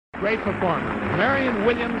great performers, Marion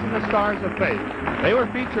Williams and the Stars of Faith. They were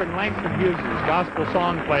featured in Langston Hughes' gospel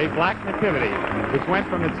song play, Black Nativity, which went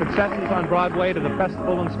from its successes on Broadway to the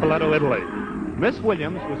festival in Spoleto, Italy. Miss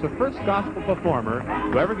Williams was the first gospel performer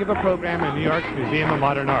to ever give a program in New York's Museum of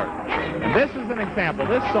Modern Art. And this is an example,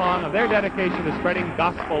 this song, of their dedication to spreading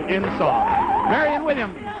gospel in song. Marion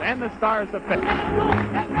Williams and the Stars of Faith.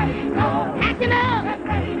 Packing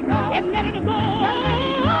up, getting ready to go.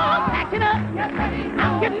 Packing up,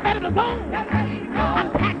 I'm getting ready to go.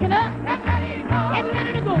 I'm packing up, getting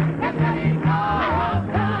ready to go.